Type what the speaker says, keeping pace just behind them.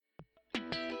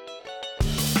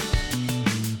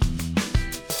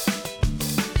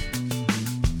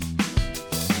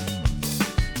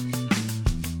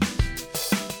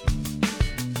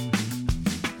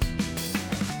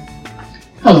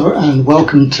Hello and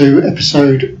welcome to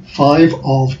episode 5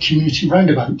 of Community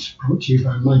Roundabout, brought to you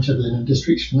by Mount Evelyn and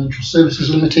Districts Financial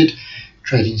Services Limited,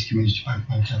 trading as Community Bank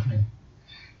Mount Evelyn.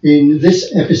 In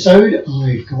this episode,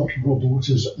 I've got Rob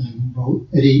Waters and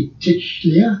Eddie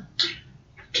Titchler.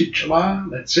 Titular,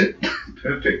 that's it.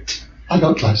 Perfect. I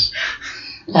got close.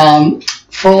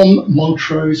 From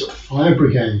Montrose Fire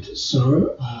Brigade.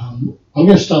 So I'm going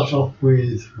to start off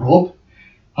with Rob.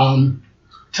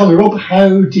 Tell me, Rob,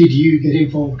 how did you get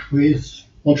involved with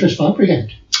Montrose Fire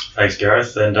Brigade? Thanks,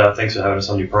 Gareth, and thanks for having us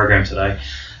on your program today.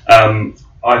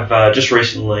 I've just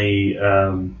recently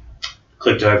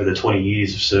clicked over the 20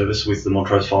 years of service with the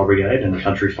Montrose Fire Brigade and the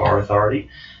Country Fire Authority,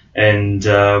 and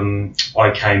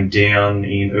I came down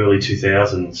in early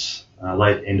 2000s,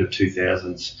 late end of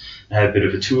 2000s, and had a bit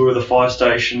of a tour of the fire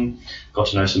station, got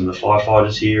to know some of the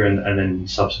firefighters here, and then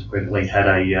subsequently had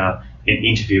an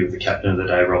interview with the captain of the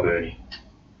day, Rob Ernie.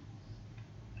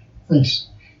 Thanks.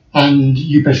 And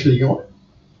you basically got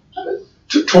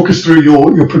talk us through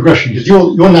your progression, because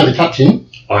you're now the captain.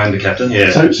 I am the captain,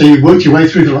 yeah. So you worked your way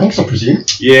through the ranks, I presume?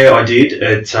 Yeah, I did.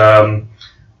 I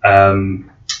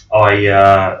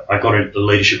got into the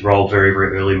leadership role very,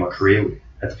 very early in my career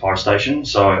at the fire station.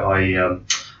 So I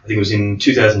think it was in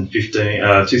 2005,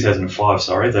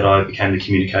 that I became the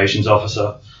communications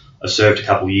officer. I served a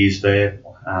couple of years there,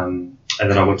 and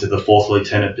then I went to the 4th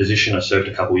lieutenant position. I served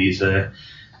a couple of years there.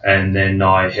 And then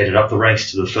I headed up the ranks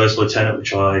to the 1st lieutenant,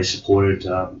 which I supported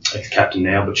as captain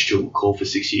now, but still called for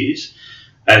 6 years.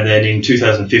 And then in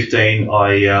 2015,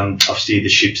 I've steered the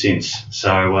ship since.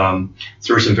 So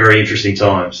through some very interesting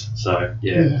times. So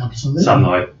yeah absolutely.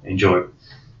 Something I enjoy.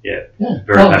 Very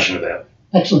passionate about.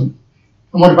 Excellent.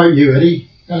 And what about you, Eddie?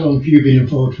 How long have you been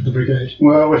involved with the brigade?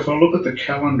 Well, if I look at the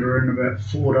calendar, in about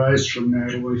 4 days from now,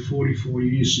 it'll be 44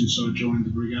 years since I joined the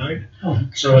brigade.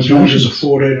 So I joined as a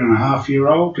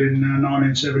 14-and-a-half-year-old in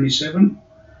 1977,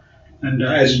 and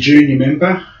as a junior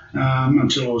member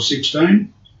until I was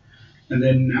 16. And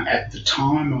then at the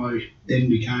time, I then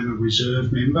became a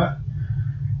reserve member.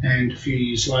 And a few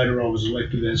years later, I was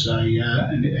elected as an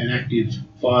active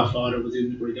firefighter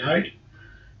within the brigade.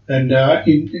 And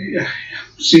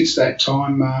since that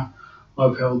time,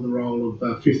 I've held the role of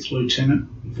 5th Lieutenant,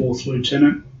 4th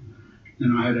Lieutenant,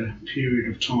 and I had a period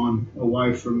of time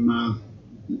away from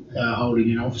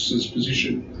holding an officer's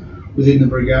position within the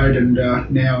brigade, and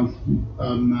now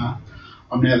I'm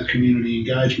now the Community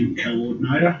Engagement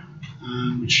Coordinator,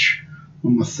 which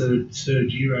I'm my third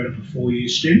year out of a 4-year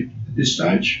stint at this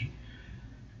stage,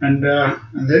 and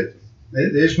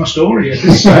there's my story at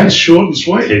this stage, short and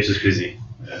sweet. Keeps us busy.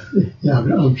 Yeah,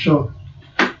 I'm sure.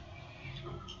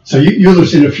 So you'll have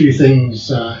seen a few things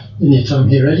in your time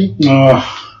here, Eddie?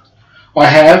 I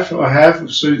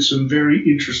have seen some very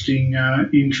interesting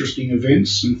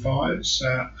events and fires.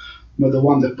 But the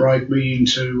one that broke me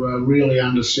into really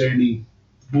understanding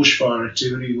bushfire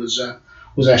activity was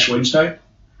Ash Wednesday.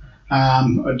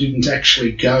 I didn't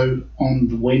actually go on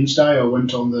the Wednesday. I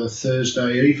went on the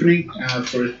Thursday evening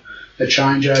for a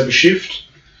changeover shift.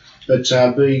 But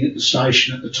being at the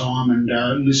station at the time and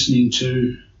listening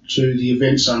to the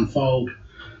events unfold,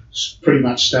 pretty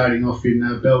much starting off in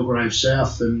Belgrave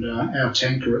South, and our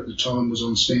tanker at the time was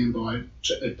on standby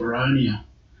at Baronia,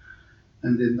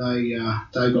 and then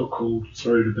they got called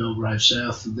through to Belgrave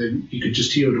South, and then you could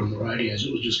just hear it on the radios.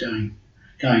 It was just going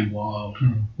wild.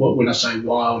 When I say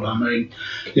wild, I mean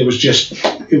it was just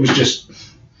an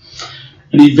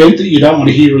event that you don't want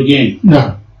to hear again.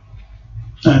 No.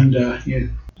 And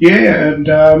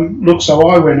look, so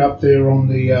I went up there on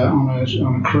the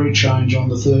on a crew change on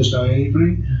the Thursday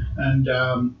evening, and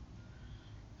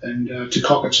to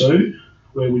Cockatoo,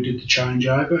 where we did the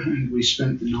changeover, and we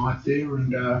spent the night there.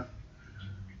 And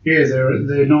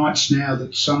there are nights now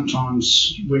that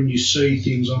sometimes when you see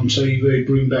things on TV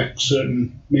bring back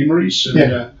certain memories. And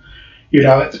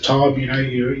at the time,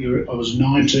 I was a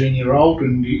 19-year-old,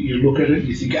 and you look at it and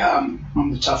you think,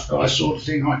 I'm the tough guy sort of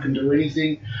thing. I can do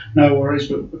anything, no worries.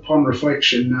 But upon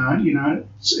reflection,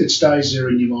 it stays there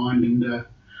in your mind, and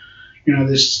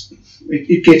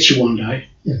it gets you one day.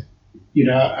 Yeah.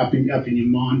 Up in your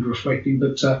mind, reflecting.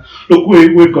 But look,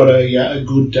 we've got a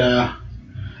good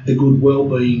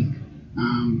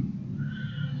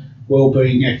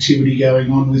well-being activity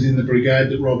going on within the brigade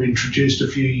that Rob introduced a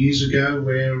few years ago,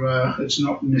 where it's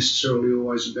not necessarily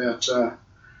always about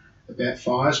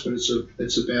fires, but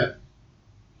it's about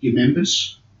your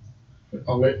members.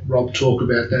 I'll let Rob talk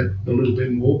about that a little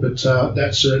bit more, but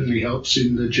that certainly helps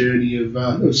in the journey of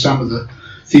some of the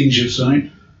things you've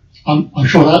seen. I'm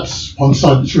sure that's one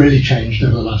side that's really changed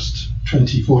over the last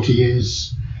 20, 40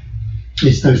 years,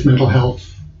 is those mental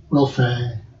health,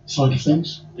 welfare side of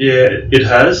things. Yeah, it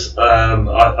has.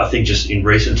 I think just in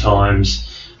recent times,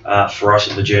 for us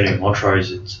at the Journey of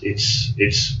Montrose,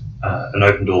 it's an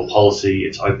open door policy.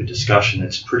 It's open discussion.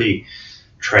 It's pretty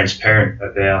transparent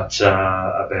about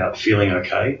feeling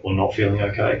okay or not feeling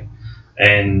okay,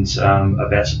 and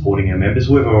about supporting our members.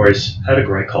 We've always had a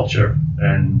great culture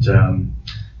and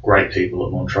great people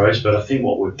at Montrose, but I think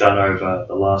what we've done over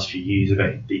the last few years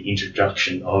about the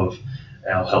introduction of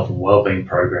our health and wellbeing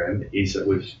program is that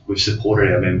we've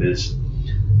supported our members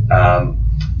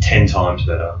 10 times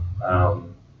better,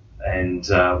 and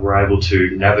we're able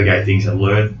to navigate things and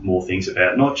learn more things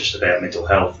about not just about mental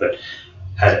health, but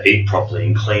how to eat properly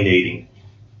and clean eating,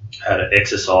 how to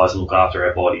exercise and look after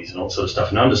our bodies and all sort of stuff,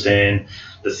 and understand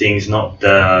the things not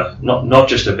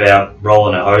just about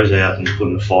rolling a hose out and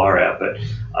putting the fire out, but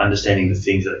understanding the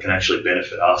things that can actually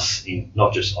benefit us in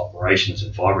not just operations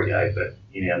and fire brigade, but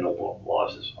in our normal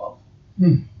lives as well.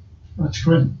 That's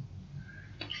great.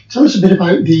 Tell us a bit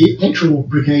about the actual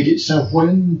brigade itself.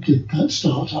 When did that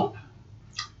start up?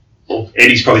 Well,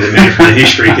 Eddie's probably the man for the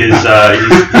history because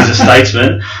he's a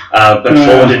statesman, but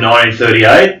formed in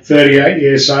 1938. 38,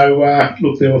 yeah. So,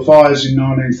 look, there were fires in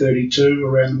 1932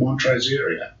 around the Montrose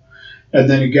area, and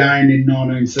then again in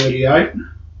 1938.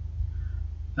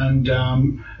 And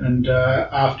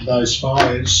after those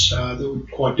fires, they were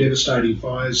quite devastating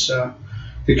fires.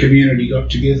 The community got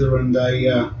together and they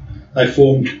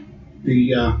formed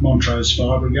the Montrose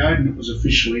Fire Brigade, and it was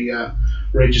officially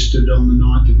registered on the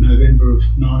 9th of November of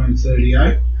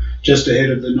 1938, just ahead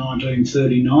of the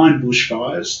 1939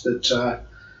 bushfires. That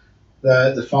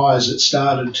the fires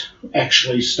that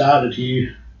actually started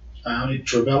here at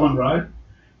Trevellyn Road,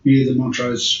 near the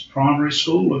Montrose Primary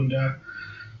School, and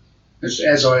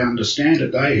as I understand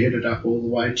it, they headed up all the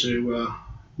way to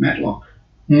Matlock,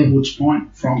 Woods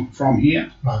Point from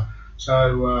here. Wow.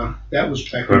 So that was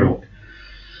back Incredible.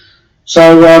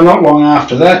 So not long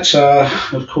after that,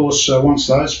 of course, once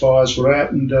those fires were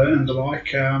out and the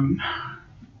like,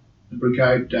 the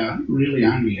brigade really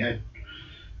only had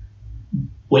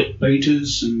wet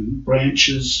beaters and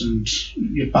branches and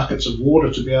buckets of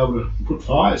water to be able to put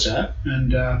fires out.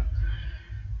 And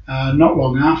not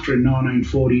long after, in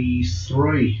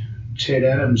 1943, Ted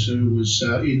Adams, who was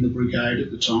in the brigade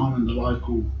at the time and the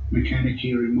local mechanic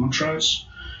here in Montrose,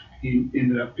 he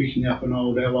ended up picking up an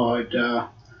old Allied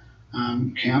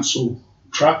council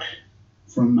truck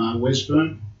from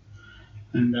Wesburn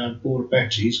and brought it back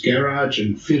to his garage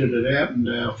and fitted it out, and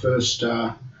our first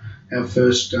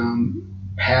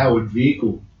powered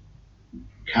vehicle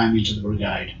came into the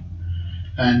brigade,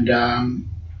 and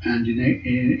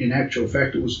in actual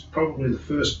fact it was probably the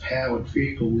first powered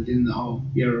vehicle within the whole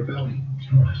Yarra Valley.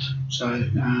 Right. So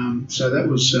that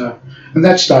was and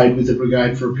that stayed with the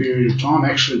brigade for a period of time,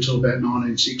 actually until about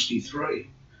 1963.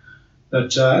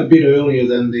 But a bit earlier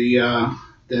than the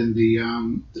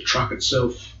truck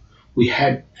itself, we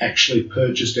had actually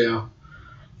purchased our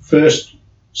first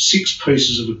 6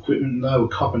 pieces of equipment, and they were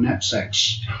copper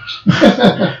knapsacks.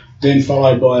 Then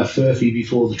followed by a Furphy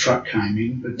before the truck came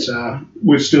in. But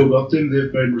we've still got them.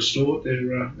 They've been restored.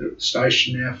 They're at the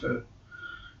station now for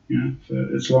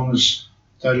as long as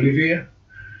they live here.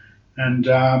 And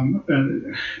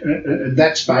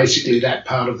that's basically that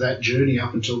part of that journey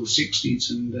up until the 60s.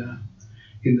 And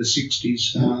in the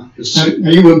 60s. Now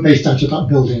you weren't based out of that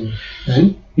building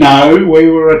then? No, we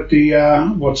were at the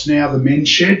what's now the men's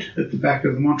shed at the back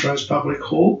of the Montrose Public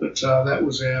Hall, but that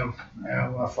was our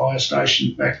fire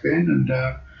station back then, and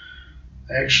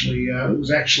there's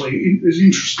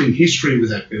interesting history with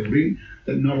that building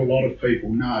that not a lot of people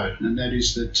know, and that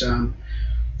is that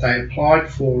they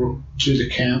applied to the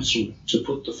council to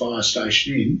put the fire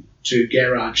station in to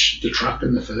garage the truck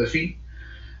and the Furphy.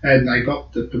 And they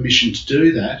got the permission to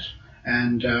do that,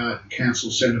 and council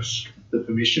sent us the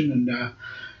permission. And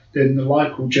then the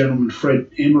local gentleman, Fred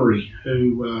Emery,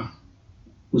 who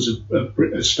was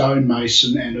a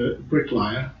stonemason and a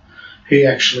bricklayer, he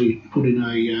actually put in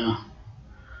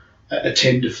a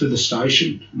tender for the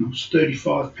station. And it was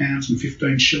 £35 and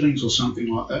 15 shillings or something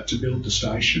like that to build the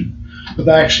station. But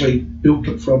they actually built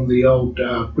it from the old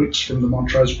bricks from the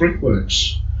Montrose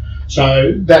Brickworks.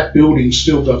 So that building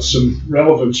still got some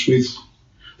relevance or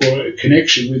a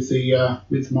connection with the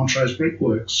Montrose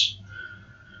Brickworks.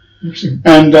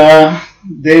 And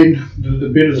then the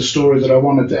bit of the story that I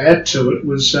wanted to add to it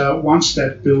was once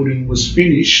that building was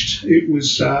finished, it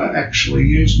was actually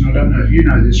used, and I don't know if you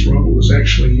know this, Rob, it was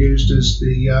actually used as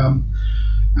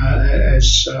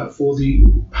for the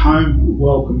home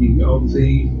welcoming of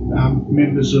the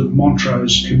members of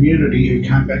Montrose community who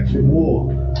came back from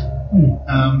war.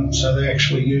 So they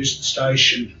actually used the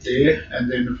station there, and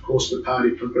then of course the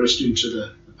party progressed into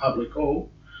the public hall.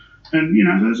 And,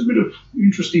 there's a bit of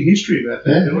interesting history about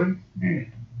that building. Yeah.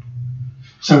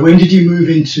 So when did you move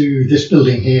into this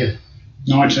building here?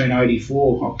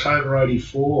 1984, October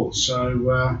 84.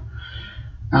 So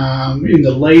in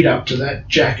the lead up to that,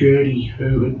 Jack Erdy,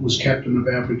 who was captain of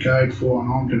our brigade for,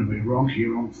 and I'm going to be wrong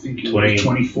here, I'm thinking it was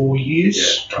 24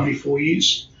 years. Yeah. 24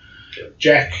 years. Yep.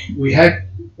 Jack, we had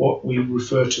what we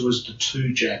refer to as the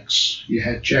two Jacks. You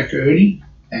had Jack Erdy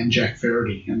and Jack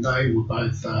Verity, and they were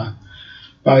both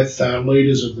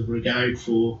leaders of the brigade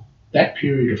for that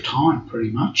period of time, pretty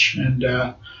much. And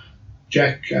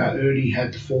Jack Erdy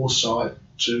had the foresight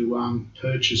to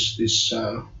purchase this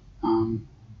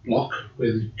block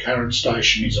where the current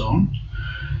station is on,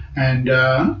 and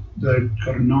they've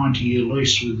got a 90-year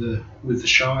lease with the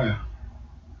Shire.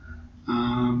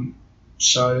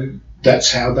 So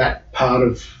that's how that part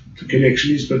of the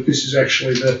connection is. But this is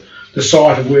actually the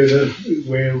site of where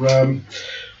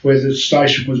the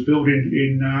station was built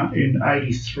in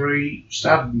 83,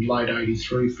 started in late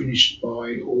 83, finished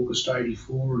by August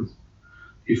 84, and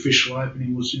the official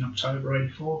opening was in October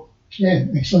 84. Yeah,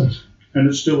 excellent. And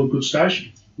it's still a good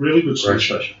station, really good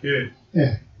station.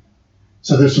 Yeah.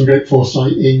 So there's some great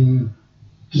foresight in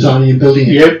designing and building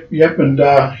it. Yep, and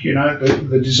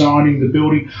the designing, the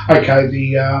building. Okay,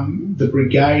 the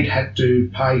brigade had to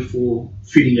pay for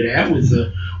fitting it out with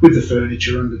the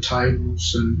furniture and the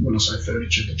tables, and when I say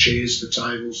furniture, the chairs, the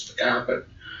tables, the carpet.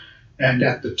 And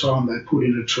at the time, they put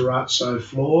in a terrazzo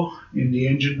floor in the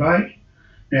engine bay.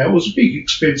 Now, it was a big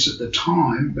expense at the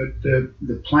time, but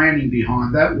the planning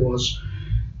behind that was,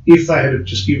 if they had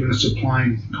just given us a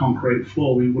plain concrete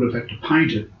floor, we would have had to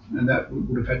paint it, and that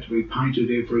would have had to be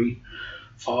painted every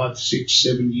 5, 6,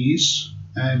 7 years.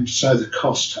 And so the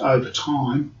cost over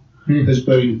time has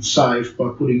been saved by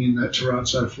putting in that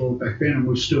terrazzo floor back then, and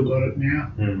we've still got it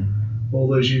now, all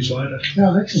those years later.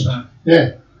 Oh, excellent.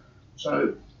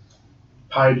 So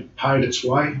paid its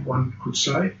way, one could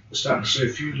say. We're starting to see a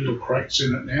few little cracks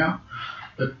in it now,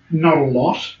 but not a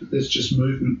lot. There's just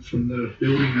movement from the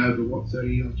building over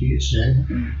 30 odd years. Yeah,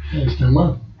 it's done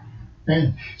well.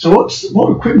 Yeah. So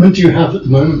what equipment do you have at the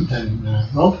moment then,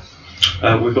 Rob?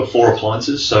 We've got 4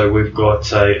 appliances. So we've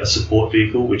got a support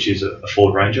vehicle, which is a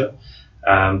Ford Ranger.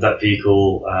 That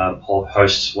vehicle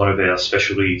hosts one of our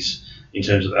specialties in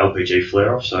terms of LPG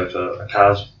flare-off. So for a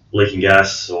car's leaking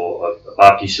gas or a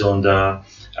barbecue cylinder,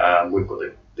 we've got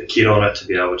the kit on it to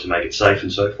be able to make it safe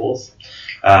and so forth.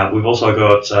 We've also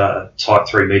got a Type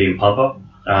 3 medium pumper,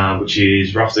 which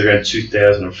is roughly around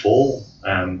 2004.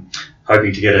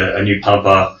 Hoping to get a new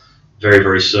pumper very,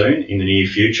 very soon in the near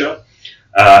future.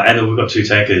 And then we've got 2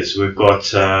 tankers. We've got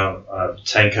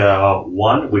tanker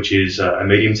 1, which is a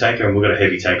medium tanker, and we've got a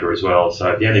heavy tanker as well.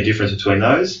 So the only difference between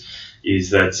those is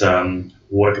that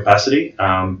water capacity,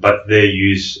 but they're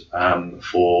used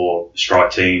for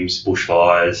strike teams,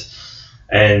 bushfires,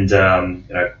 and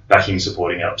backing,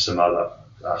 supporting up some other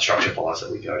structure fires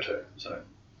that we go to. So,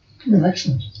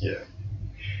 excellent. Yeah.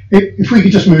 If we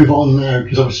could just move on now,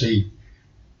 because obviously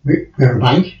we're a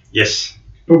bank. Yes.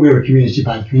 But we're a community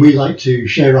bank, and we like to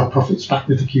share our profits back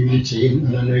with the community.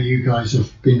 And I know you guys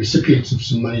have been recipients of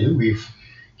some money that we've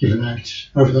given out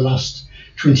over the last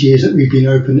 20 years that we've been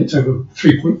open. It's over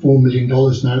 $3.4 million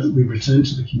now that we've returned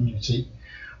to the community.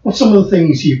 What's some of the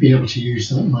things you've been able to use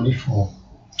that money for?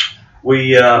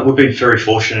 We've been very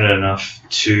fortunate enough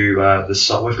to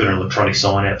we've got an electronic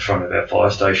sign out front of our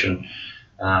fire station.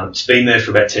 It's been there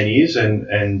for about 10 years,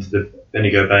 and the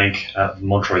Bendigo Bank,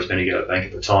 Montrose Bendigo Bank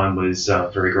at the time, was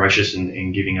very gracious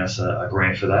in giving us a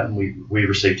grant for that, and we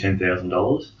received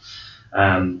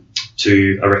 $10,000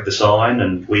 to erect the sign,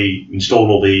 and we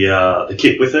installed all the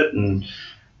kit with it and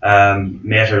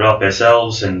mounted it up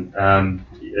ourselves, and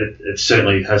it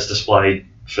certainly has displayed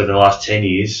for the last 10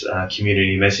 years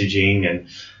community messaging and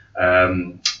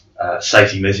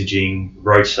safety messaging,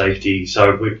 road safety.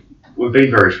 So we've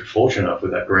been very fortunate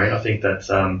with that grant. I think that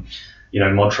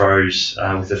Montrose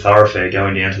with the thoroughfare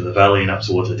going down to the valley and up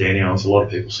towards the Dandenongs, a lot of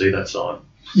people see that sign.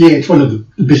 Yeah, it's one of the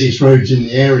busiest roads in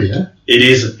the area. It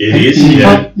is.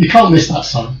 You can't miss that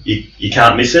sign. You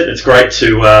can't miss it. It's great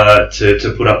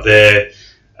to put up there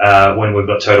when we've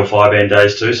got total fire ban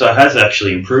days too. So it has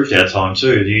actually improved our time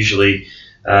too. Usually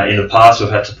in the past we've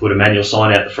had to put a manual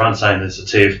sign out the front saying there's a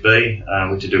TFB.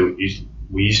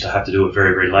 We used to have to do it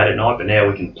very, very late at night, but now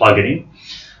we can plug it in.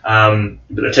 But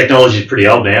the technology is pretty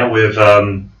old now. We're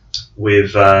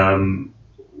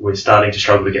starting to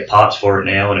struggle to get parts for it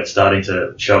now, and it's starting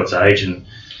to show its age, and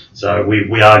so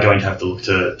we are going to have to look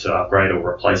to upgrade or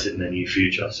replace it in the near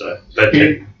future. So, but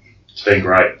it's been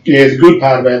great. Yeah, the good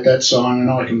part about that sign,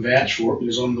 and I can vouch for it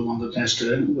because I'm the one that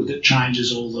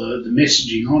changes all the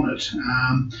messaging on it.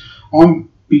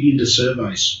 big into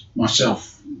surveys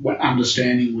myself,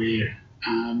 understanding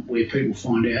where people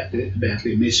find out about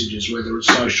their messages, whether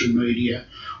it's social media,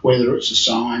 whether it's the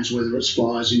signs, whether it's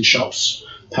flyers in shops,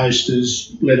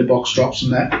 posters, letterbox drops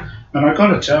and that. And I've got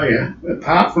to tell you,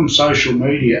 apart from social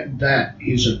media, that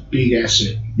is a big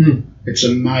asset. It's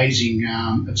amazing.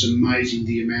 It's amazing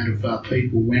the amount of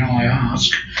people, when I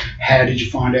ask, how did you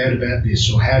find out about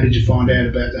this, or how did you find out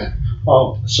about that?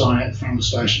 Oh, the sign out the front of the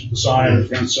station, the sign out of the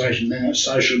front of the station, then it's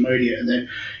social media, and then,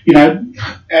 you know,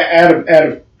 out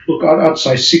of look, I'd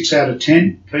say 6 out of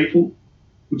 10 people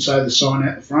would say the sign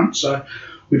out the front. So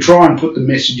we try and put the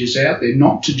messages out there,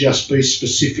 not to just be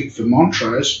specific for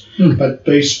Montrose, but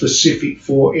be specific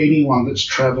for anyone that's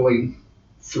travelling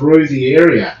through the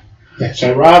area. Yeah.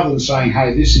 So rather than saying,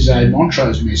 hey, this is a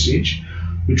Montrose message,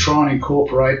 we try and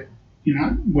incorporate, you know,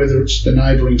 whether it's the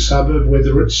neighbouring suburb,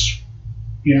 whether it's,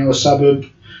 you know, a suburb,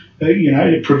 you know,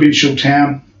 a provincial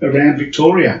town around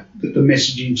Victoria, that the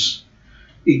messaging's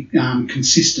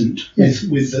consistent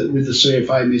with the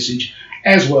CFA message,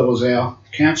 as well as our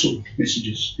council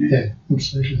messages. Yeah,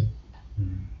 absolutely.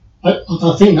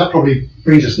 I think that probably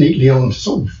brings us neatly on to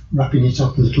sort of wrapping it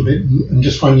up a little bit and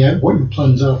just finding out what your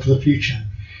plans are for the future.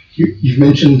 You've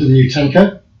mentioned the new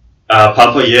tanker.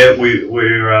 Pumper, yeah,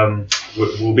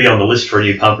 we'll be on the list for a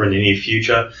new pumper in the near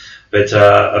future. But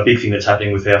a big thing that's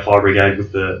happening with our fire brigade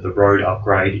with the road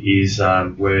upgrade is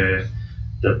where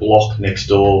the block next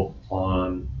door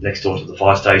to the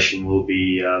fire station will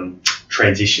be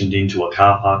transitioned into a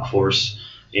car park for us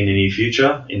in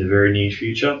the very near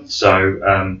future.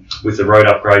 So with the road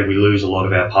upgrade, we lose a lot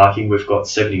of our parking. We've got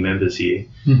 70 members here,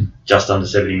 just under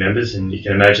 70 members, and you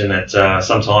can imagine that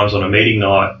sometimes on a meeting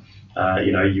night,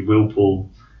 you know, you will pull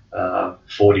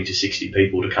 40 to 60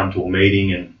 people to come to a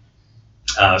meeting,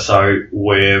 and so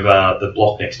where the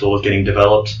block next door is getting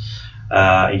developed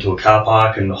into a car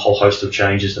park, and a whole host of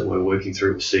changes that we're working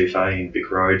through with CFA and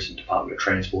Vic Roads and Department of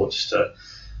Transport just to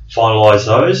finalise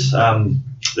those.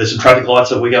 There's some traffic lights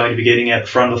that we're going to be getting out the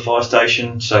front of the fire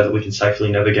station so that we can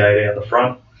safely navigate out the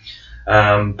front.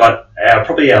 But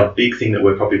our big thing that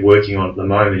we're probably working on at the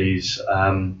moment is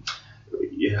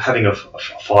having a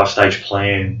 5-stage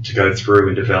plan to go through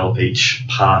and develop each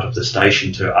part of the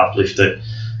station to uplift it.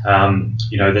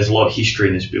 You know, there's a lot of history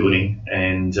in this building,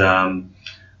 and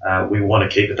we want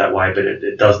to keep it that way, but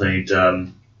it does need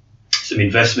some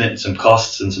investment, some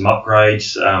costs and some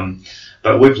upgrades.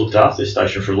 But we've looked after this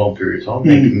station for a long period of time.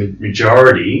 The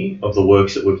majority of the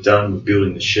works that we've done with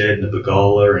building the shed and the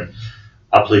pergola and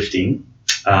uplifting,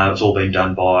 it's all been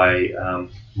done by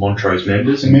Montrose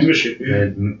members and membership,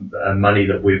 and money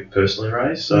that we've personally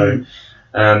raised. So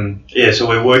so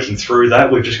we're working through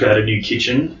that. We've just got a new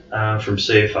kitchen from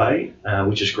CFA,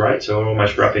 which is great. So we're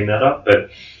almost wrapping that up. But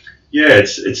yeah,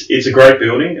 it's a great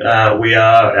building. We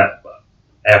are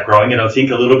outgrowing it, I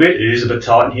think, a little bit. It is a bit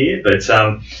tight in here, but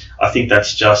I think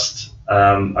that's just,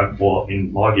 well,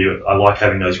 in my view, I like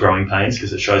having those growing pains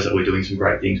because it shows that we're doing some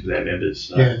great things with our members.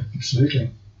 So. Yeah,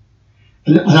 absolutely.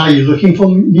 And are you looking for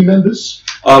new members?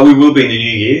 We will be in the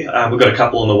new year. We've got a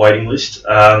couple on the waiting list.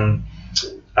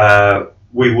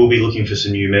 We will be looking for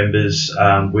some new members.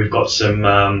 We've got some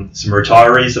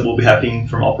retirees that will be happening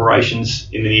from operations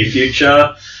in the near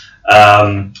future,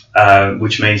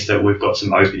 which means that we've got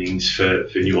some openings for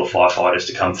newer firefighters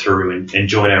to come through and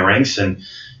join our ranks and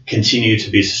continue to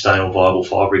be a sustainable, viable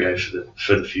fire brigade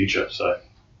for the future. So.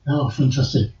 Oh,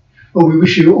 fantastic. Well, we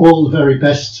wish you all the very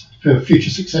best for future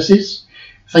successes.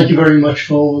 Thank you very much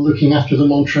for looking after the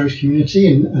Montrose community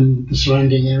and the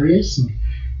surrounding areas. And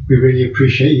we really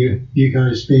appreciate you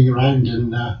guys being around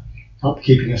and help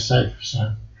keeping us safe.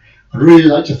 So I'd really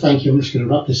like to thank you. I'm just going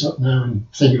to wrap this up now and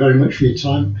thank you very much for your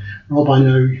time. Rob, I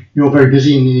know you're very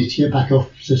busy and you need to get back off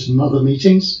to some other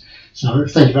meetings. So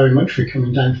thank you very much for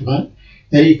coming down for that.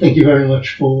 Eddie, thank you very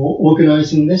much for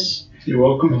organising this. You're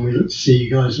welcome. And we look to see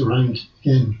you guys around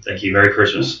again. Thank you. Merry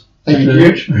Christmas. Thank you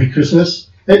very much. Merry Christmas.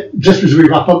 Just as we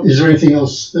wrap up, is there anything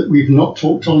else that we've not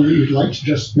talked on that you'd like to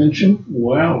just mention?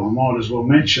 Well, I might as well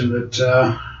mention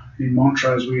that in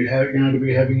Montrose we're going to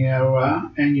be having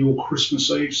our annual Christmas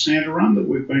Eve Santa run that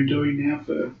we've been doing now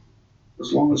for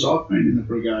as long as I've been in the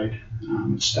brigade.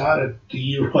 It started the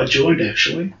year I joined,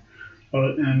 actually,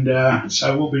 and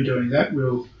so we'll be doing that.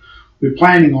 We're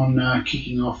planning on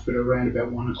kicking off at around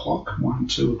about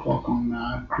 2 o'clock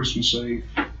on Christmas Eve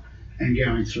and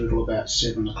going through till about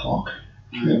 7 o'clock.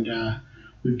 And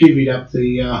we've divvied up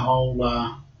the whole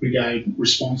brigade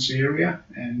response area,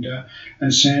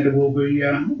 and Santa will be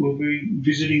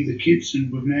visiting the kids, and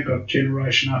we've now got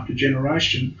generation after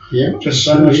generation. Yeah, just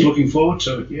so much looking forward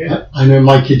to it. Yeah, I know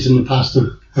my kids in the past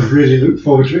have I've really looked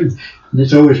forward to it. And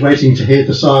it's always waiting to hear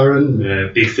the siren. Yeah,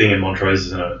 big thing in Montrose,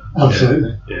 isn't it?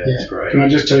 Absolutely. Yeah, it's great. Can I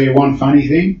just tell you one funny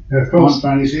thing? Yeah, of course. One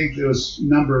funny thing. There was a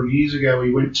number of years ago,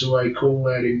 we went to a call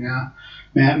out in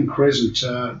Mountain Crescent,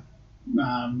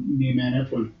 near Mount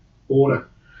Evelyn border.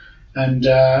 And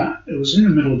it was in the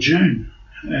middle of June.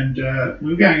 And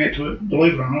we were going out to,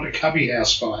 believe it or not, a cubby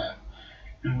house fire.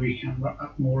 And we come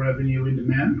up Moore Avenue into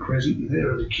Mountain Crescent, and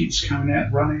there are the kids coming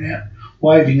out, running out,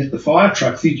 waving at the fire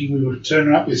truck, thinking we were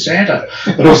turning up with Santa.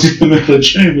 But it was in the middle of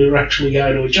June. We were actually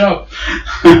going to a job.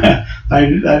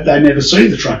 they never see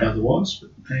the truck otherwise.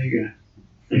 But there you go.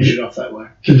 Finish it off that way.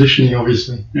 Conditioning,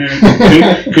 obviously.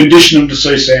 Yeah. Condition them to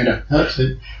see Santa. That's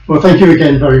it. Well, thank you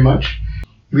again very much.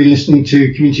 You've been listening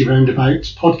to Community Roundabout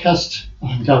podcast.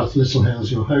 I'm Gareth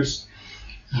Littlehales, your host.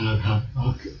 And I've had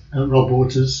Rob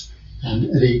Waters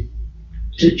and Eddie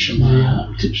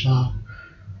Titchler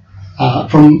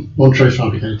from Montrose Fire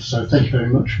Brigade. So thank you very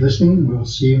much for listening. We'll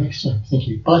see you next time. Thank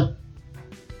you. Bye.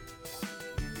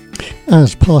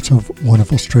 As part of one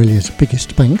of Australia's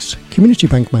biggest banks, Community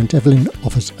Bank Mount Evelyn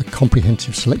offers a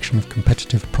comprehensive selection of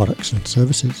competitive products and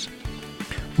services.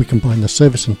 We combine the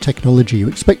service and technology you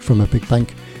expect from a big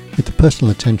bank with the personal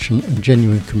attention and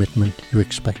genuine commitment you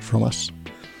expect from us.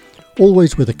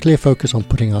 Always with a clear focus on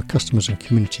putting our customers and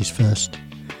communities first.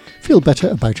 Feel better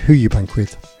about who you bank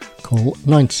with. Call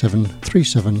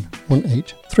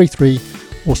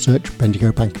 97371833 or search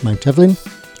Bendigo Bank Mount Evelyn,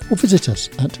 or visit us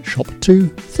at Shop 2,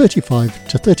 35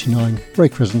 to 39 Ray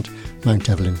Crescent, Mount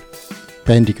Evelyn.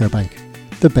 Bendigo Bank,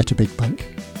 the better big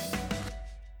bank.